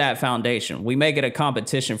for that foundation. We make it a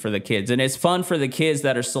competition for the kids, and it's fun for the kids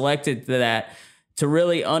that are selected to that to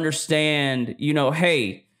really understand,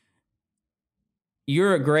 hey,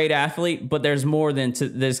 you're a great athlete, but there's more than to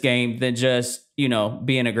this game than just,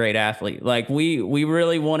 being a great athlete. Like, we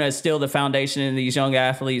really want to instill the foundation in these young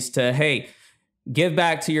athletes to, hey, give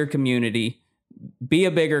back to your community, be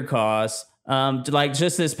a bigger cause, Like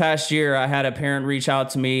just this past year, I had a parent reach out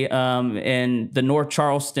to me in the North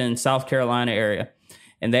Charleston, South Carolina area,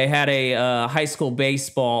 and they had a high school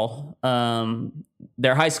baseball.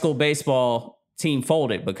 Their high school baseball team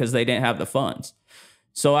folded because they didn't have the funds.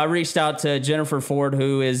 So I reached out to Jennifer Ford,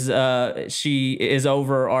 who is she is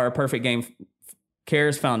over our Perfect Game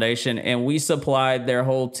Cares Foundation, and we supplied their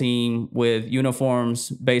whole team with uniforms,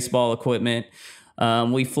 baseball equipment.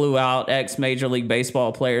 We flew out ex-Major League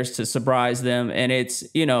Baseball players to surprise them. And it's,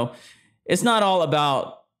 you know, it's not all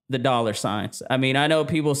about the dollar signs. I mean, I know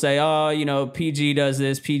people say, oh, you know, PG does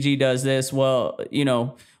this, PG does this. Well, you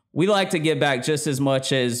know, we like to give back just as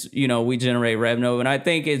much as, you know, we generate revenue. And I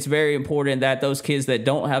think it's very important that those kids that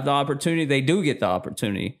don't have the opportunity, they do get the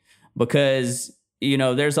opportunity, because, you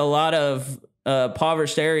know, there's a lot of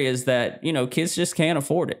impoverished areas that, you know, kids just can't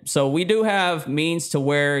afford it. So we do have means to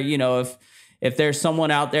where, you know, if there's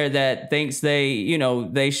someone out there that thinks they, you know,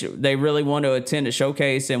 they really want to attend a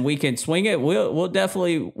showcase and we can swing it, we'll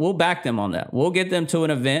definitely back them on that. We'll get them to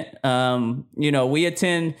an event. You know, we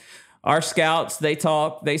attend our scouts, they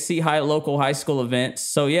talk, they see local high school events.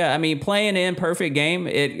 So yeah, I mean, playing in Perfect Game,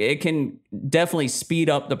 it can definitely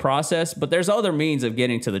speed up the process, but there's other means of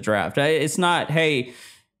getting to the draft. It's not, hey,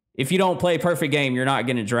 if you don't play Perfect Game, you're not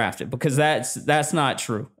getting drafted, because that's not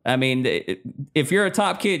true. I mean, if you're a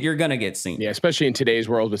top kid, you're going to get seen. Yeah, especially in today's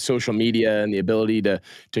world with social media and the ability to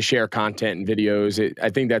share content and videos. I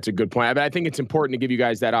think that's a good point. But I think it's important to give you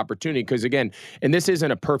guys that opportunity, because again, and this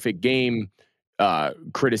isn't a Perfect Game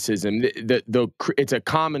criticism. It's a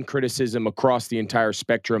common criticism across the entire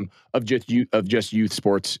spectrum of just youth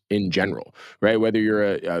sports in general, right? Whether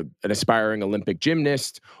you're an aspiring Olympic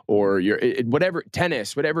gymnast or you're whatever,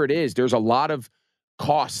 tennis, whatever it is, there's a lot of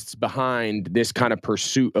costs behind this kind of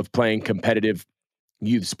pursuit of playing competitive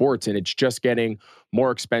youth sports, and it's just getting more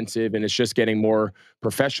expensive and it's just getting more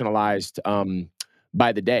professionalized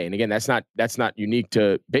by the day. And again, that's not unique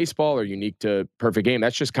to baseball or unique to Perfect Game.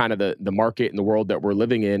 That's just kind of the market and the world that we're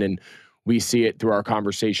living in. And we see it through our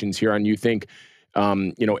conversations here on Youth Inc.,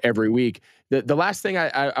 you know, every week. The last thing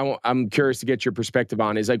I'm curious to get your perspective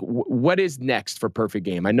on is like, what is next for Perfect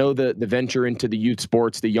Game? I know the venture into the youth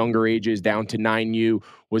sports, the younger ages down to 9U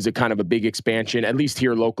was a kind of a big expansion, at least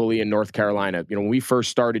here locally in North Carolina. You know, when we first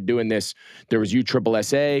started doing this, there was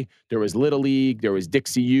USSSA, there was Little League, there was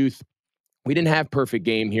Dixie Youth. We didn't have Perfect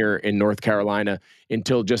Game here in North Carolina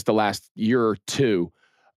until just the last year or two.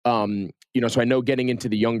 You know, so I know getting into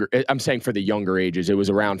the younger, I'm saying for the younger ages, it was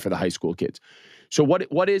around for the high school kids. So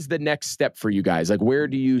what is the next step for you guys? Like, where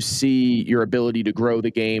do you see your ability to grow the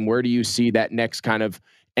game? Where do you see that next kind of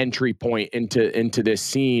entry point into this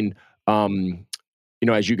scene, you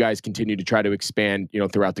know, as you guys continue to try to expand, you know,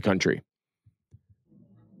 throughout the country?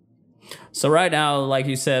 So right now, like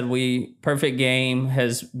you said, Perfect Game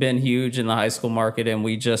has been huge in the high school market, and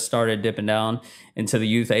we just started dipping down into the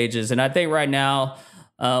youth ages. And I think right now,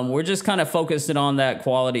 we're just kind of focusing on that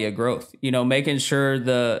quality of growth, you know, making sure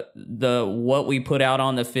what we put out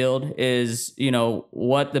on the field is, you know,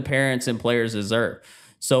 what the parents and players deserve.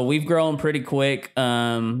 So we've grown pretty quick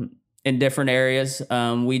in different areas.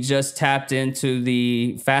 We just tapped into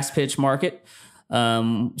the fast pitch market.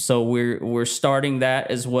 So we're starting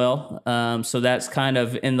that as well. So that's kind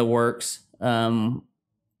of in the works.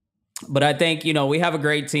 But I think, you know, we have a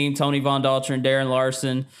great team, Tony Von Daltron, Darren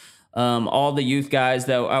Larson, all the youth guys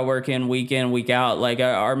that I work in, week out. Like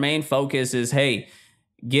our main focus is, hey,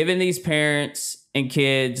 giving these parents and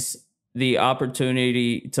kids the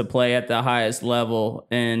opportunity to play at the highest level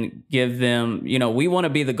and give them, you know, we want to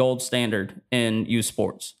be the gold standard in youth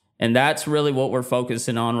sports. And that's really what we're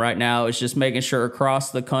focusing on right now, is just making sure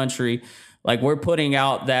across the country, like, we're putting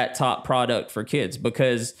out that top product for kids,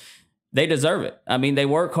 because they deserve it. I mean, they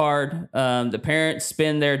work hard. The parents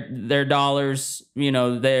spend their dollars, you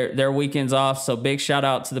know, their weekends off. So big shout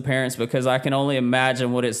out to the parents, because I can only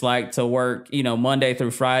imagine what it's like to work, you know, Monday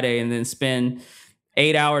through Friday and then spend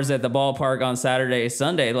 8 hours at the ballpark on Saturday,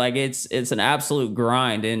 Sunday. Like, it's an absolute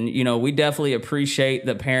grind. And, you know, we definitely appreciate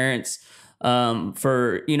the parents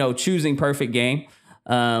for, you know, choosing Perfect Game.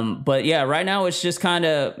 But yeah, right now it's just kind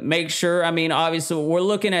of make sure, I mean, obviously we're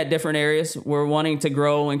looking at different areas. We're wanting to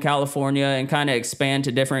grow in California and kind of expand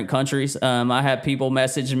to different countries. I have people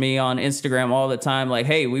message me on Instagram all the time, like,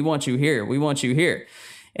 hey, we want you here. We want you here.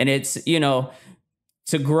 And it's, you know,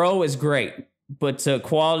 to grow is great, but to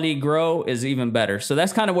quality grow is even better. So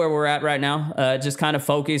that's kind of where we're at right now. Just kind of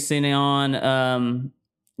focusing on,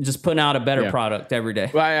 just putting out a better product every day.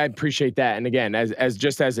 Well, I appreciate that. And again, as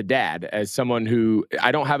just as a dad, as someone who,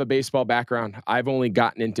 I don't have a baseball background, I've only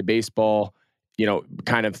gotten into baseball,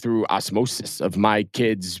 kind of through osmosis of my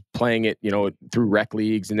kids playing it, through rec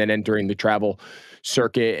leagues and then entering the travel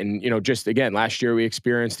circuit. And, just again, last year we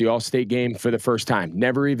experienced the All-State game for the first time.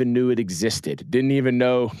 Never even knew it existed. Didn't even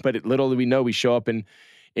know, but little did we know, we show up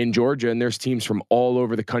in Georgia and there's teams from all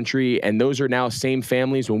over the country. And those are now same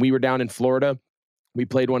families. When we were down in Florida, we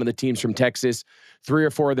played one of the teams from Texas. 3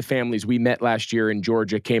 or 4 of the families we met last year in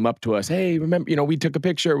Georgia came up to us. Hey, remember, we took a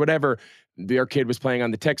picture or whatever. Their kid was playing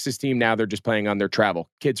on the Texas team. Now they're just playing on their travel.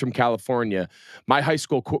 Kids from California. My high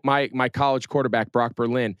school, my college quarterback, Brock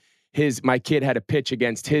Berlin, my kid had a pitch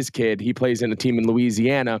against his kid. He plays in a team in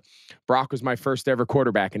Louisiana. Brock was my first ever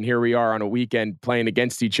quarterback. And here we are on a weekend playing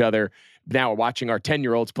against each other. Now watching our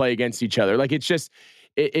 10-year-olds play against each other. Like,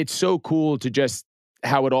 it's so cool to just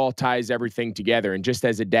how it all ties everything together. And just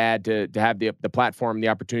as a dad to have the platform, the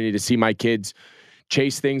opportunity to see my kids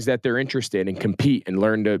chase things that they're interested in and compete and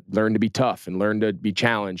learn to be tough and learn to be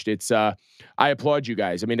challenged. I applaud you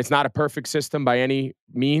guys. I mean, it's not a perfect system by any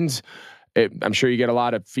means. I'm sure you get a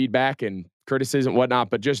lot of feedback and criticism and whatnot,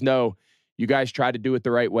 but just know you guys try to do it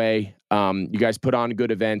the right way. You guys put on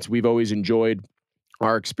good events. We've always enjoyed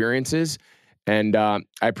our experiences. And I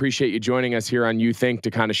appreciate you joining us here on You Think to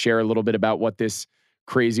kind of share a little bit about what this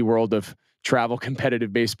crazy world of travel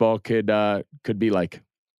competitive baseball could be like.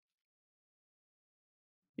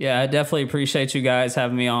 Yeah, I definitely appreciate you guys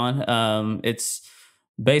having me on.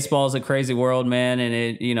 Baseball is a crazy world, man. And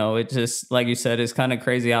it just, like you said, it's kind of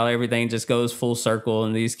crazy how everything just goes full circle.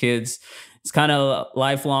 And these kids, it's kind of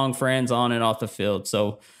lifelong friends on and off the field.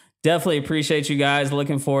 So definitely appreciate you guys.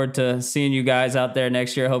 Looking forward to seeing you guys out there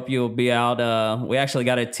next year. Hope you'll be out. We actually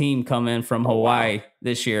got a team coming from Hawaii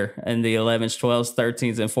this year in the 11s, 12s,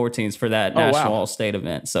 13s, and 14s for that national All-State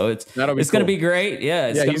event. So it's going to be great. Yeah,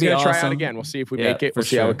 he's going to try out again. We'll see if we make it. We'll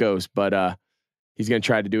see how it goes. But he's going to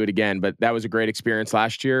try to do it again. But that was a great experience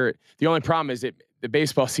last year. The only problem is the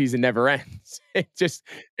baseball season never ends. It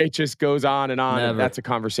just goes on and on. And that's a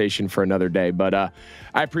conversation for another day. But I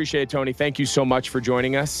appreciate it, Tony. Thank you so much for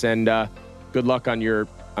joining us, and good luck on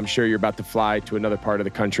I'm sure you're about to fly to another part of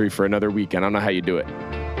the country for another weekend. I don't know how you do it.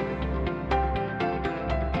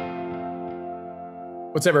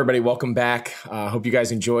 What's up, everybody? Welcome back. Hope you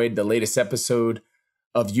guys enjoyed the latest episode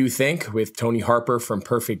of You Think with Tony Harper from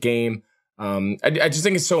Perfect Game. I just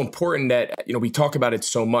think it's so important that, we talk about it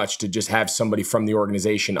so much, to just have somebody from the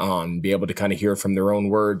organization on, be able to kind of hear from their own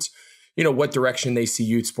words, what direction they see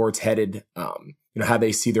youth sports headed, how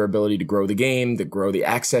they see their ability to grow the game, to grow the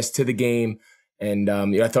access to the game. And,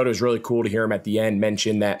 I thought it was really cool to hear him at the end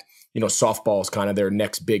mention that, softball is kind of their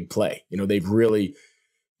next big play. They've really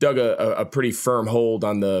dug a pretty firm hold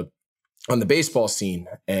on the baseball scene.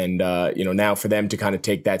 And, now for them to kind of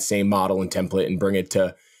take that same model and template and bring it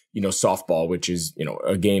to, softball, which is,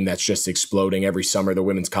 a game that's just exploding every summer, the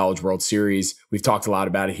Women's College World Series. We've talked a lot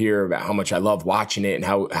about it here, about how much I love watching it and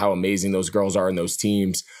how amazing those girls are in those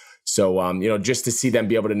teams. So, just to see them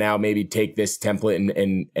be able to now maybe take this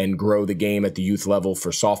template and grow the game at the youth level for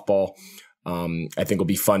softball, I think will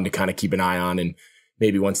be fun to kind of keep an eye on. And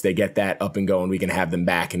maybe once they get that up and going, we can have them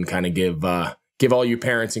back and kind of give all you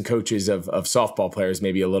parents and coaches of softball players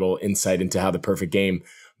maybe a little insight into how the Perfect Game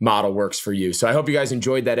model works for you. So I hope you guys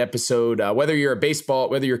enjoyed that episode. Whether your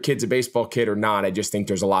kid's a baseball kid or not, I just think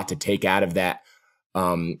there's a lot to take out of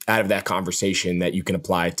that conversation that you can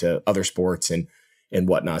apply to other sports and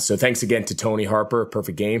whatnot. So thanks again to Tony Harper,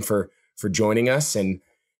 Perfect Game, for joining us. And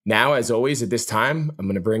now, as always, at this time, I'm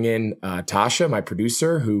going to bring in Tasha, my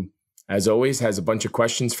producer, who, as always, has a bunch of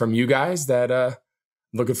questions from you guys that I'm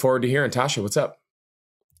looking forward to hearing. Tasha, what's up?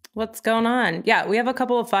 What's going on? Yeah, we have a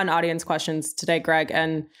couple of fun audience questions today, Greg.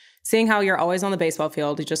 And seeing how you're always on the baseball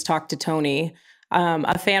field, you just talked to Tony.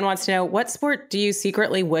 A fan wants to know, what sport do you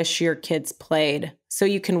secretly wish your kids played so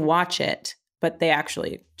you can watch it, but they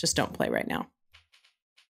actually just don't play right now?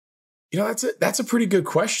 That's a pretty good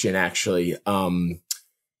question, actually.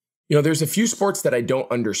 There's a few sports that I don't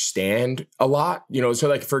understand a lot, so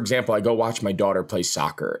like, for example, I go watch my daughter play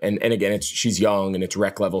soccer and again, she's young and it's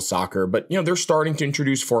rec level soccer, but they're starting to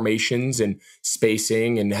introduce formations and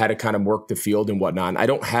spacing and how to kind of work the field and whatnot. And I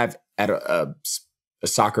don't have a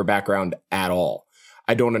soccer background at all.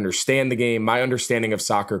 I don't understand the game. My understanding of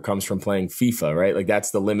soccer comes from playing FIFA, right? Like,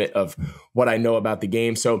 that's the limit of what I know about the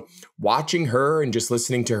game. So watching her and just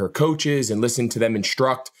listening to her coaches and listening to them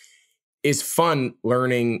instruct is fun,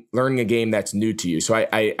 learning a game that's new to you. So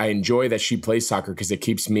I enjoy that she plays soccer because it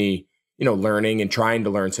keeps me, learning and trying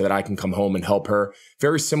to learn so that I can come home and help her.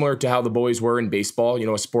 Very similar to how the boys were in baseball,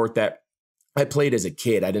 a sport that I played as a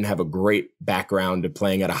kid. I didn't have a great background of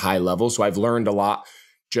playing at a high level. So I've learned a lot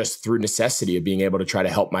just through necessity of being able to try to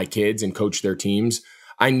help my kids and coach their teams.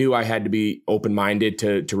 I knew I had to be open-minded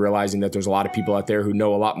to realizing that there's a lot of people out there who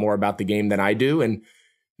know a lot more about the game than I do, and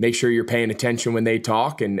make sure you're paying attention when they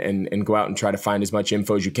talk and go out and try to find as much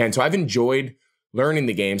info as you can. So I've enjoyed learning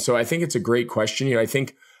the game. So I think it's a great question. You know, I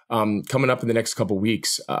think coming up in the next couple of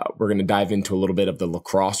weeks, we're going to dive into a little bit of the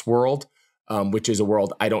lacrosse world, which is a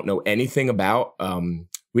world I don't know anything about.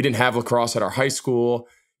 We didn't have lacrosse at our high school.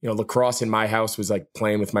 You know, lacrosse in my house was like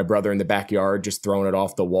playing with my brother in the backyard, just throwing it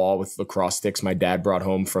off the wall with lacrosse sticks my dad brought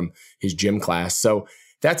home from his gym class. So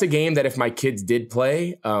that's a game that if my kids did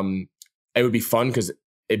play, it would be fun because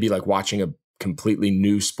it'd be like watching a completely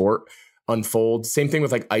new sport unfold. Same thing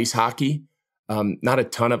with like ice hockey. Not a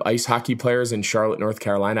ton of ice hockey players in Charlotte, North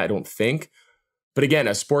Carolina, I don't think. But again,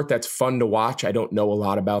 a sport that's fun to watch. I don't know a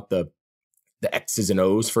lot about the X's and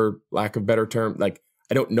O's, for lack of a better term. Like,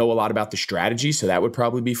 I don't know a lot about the strategy, so that would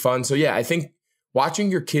probably be fun. So yeah, I think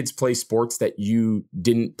watching your kids play sports that you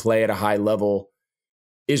didn't play at a high level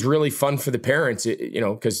is really fun for the parents, you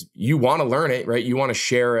know, because you want to learn it, right? You want to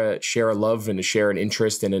share a love and to share an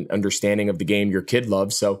interest and an understanding of the game your kid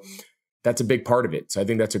loves. So that's a big part of it. So I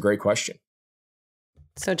think that's a great question.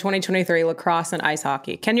 So 2023 lacrosse and ice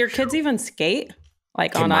hockey. Can your kids even skate?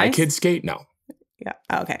 Like Can on my ice? kids skate? No. Yeah.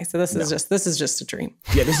 Okay. So this is just a dream.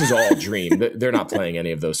 Yeah, this is all a dream. They're not playing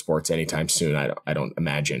any of those sports anytime soon. I don't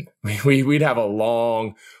imagine. We'd have a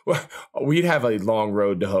long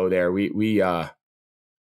road to hoe there.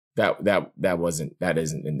 That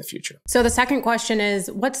isn't in the future. So the second question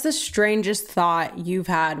is, what's the strangest thought you've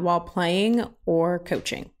had while playing or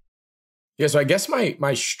coaching? Yeah, so I guess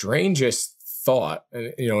my strangest thought,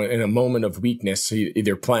 you know, in a moment of weakness,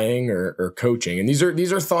 either playing or coaching, and these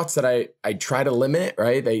are thoughts that I try to limit,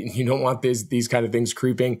 right? You don't want these kind of things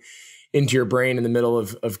creeping into your brain in the middle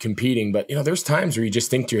of competing. But you know, there's times where you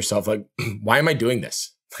just think to yourself, like, why am I doing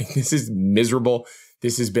this? Like, this is miserable.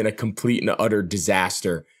 This has been a complete and utter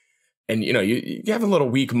disaster. And you know, you have a little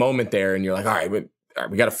weak moment there, and you're like, all right,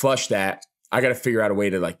 we got to flush that. I got to figure out a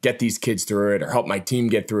way to like get these kids through it, or help my team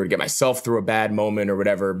get through it, get myself through a bad moment or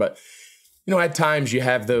whatever. But you know, at times you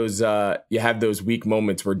have those weak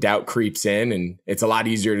moments where doubt creeps in, and it's a lot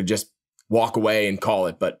easier to just walk away and call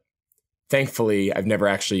it. But thankfully, I've never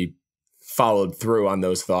actually followed through on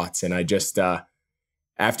those thoughts. And I just,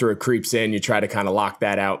 after it creeps in, you try to kind of lock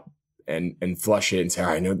that out and flush it and say, all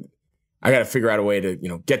right, no, I got to figure out a way to, you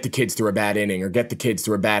know, get the kids through a bad inning or get the kids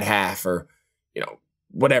through a bad half or, you know,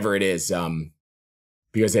 whatever it is.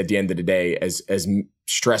 Because at the end of the day, as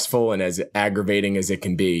stressful and as aggravating as it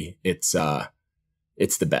can be, it's the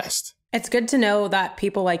best. It's good to know that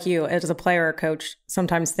people like you, as a player or coach,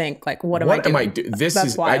 sometimes think like, "What am I doing?"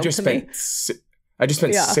 I just spent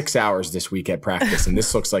 6 hours this week at practice, and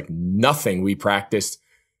this looks like nothing we practiced.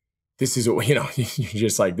 This is, you know, you're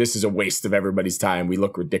just like, this is a waste of everybody's time. We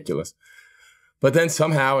look ridiculous, but then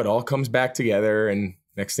somehow it all comes back together, and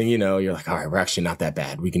next thing you know, you're like, all right, we're actually not that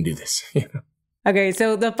bad. We can do this. You know? Okay,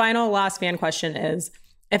 so the last fan question is,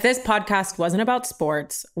 if this podcast wasn't about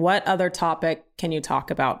sports, what other topic can you talk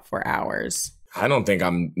about for hours? I don't think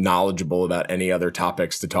I'm knowledgeable about any other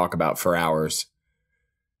topics to talk about for hours.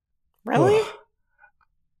 Really?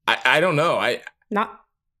 I don't know. Not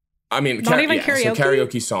even karaoke? So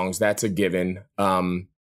karaoke songs, that's a given.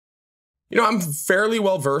 You know, I'm fairly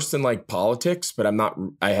well versed in like politics, but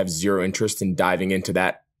I have zero interest in diving into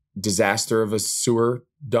that disaster of a sewer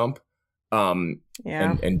dump. And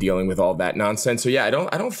dealing with all that nonsense. So yeah, I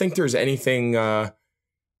don't think there's anything that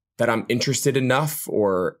I'm interested enough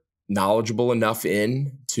or knowledgeable enough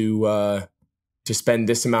in to spend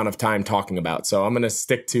this amount of time talking about. So I'm gonna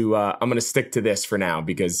stick to this for now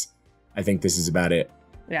because I think this is about it.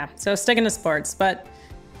 Yeah, so sticking to sports. But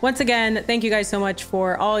once again, thank you guys so much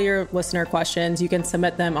for all your listener questions. You can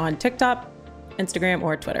submit them on TikTok, Instagram,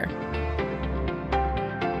 or Twitter.